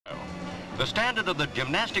The standard of the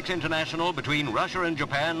Gymnastics International between Russia and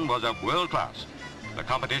Japan was of world class. The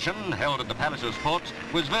competition, held at the Palace of Sports,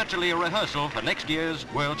 was virtually a rehearsal for next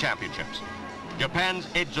year's World Championships. Japan's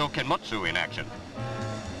Eidzu Kenmotsu in action.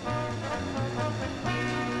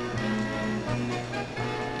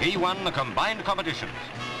 He won the combined competitions.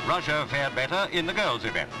 Russia fared better in the girls'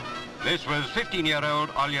 event. This was 15-year-old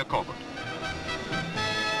Olya Korbut.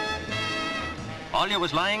 Olya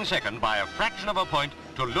was lying second by a fraction of a point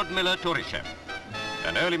to Lyudmila Turischev.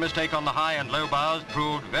 An early mistake on the high and low bars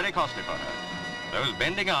proved very costly for her. Those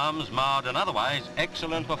bending arms marred an otherwise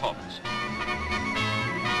excellent performance.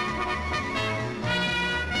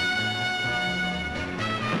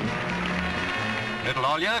 Little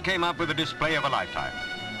Olya came up with a display of a lifetime.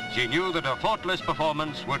 She knew that a faultless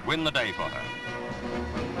performance would win the day for her.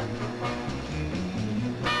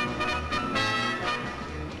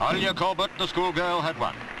 Olya Korbut, the schoolgirl, had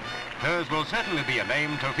won. Hers will certainly be a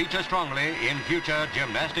name to feature strongly in future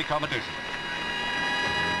gymnastic competitions.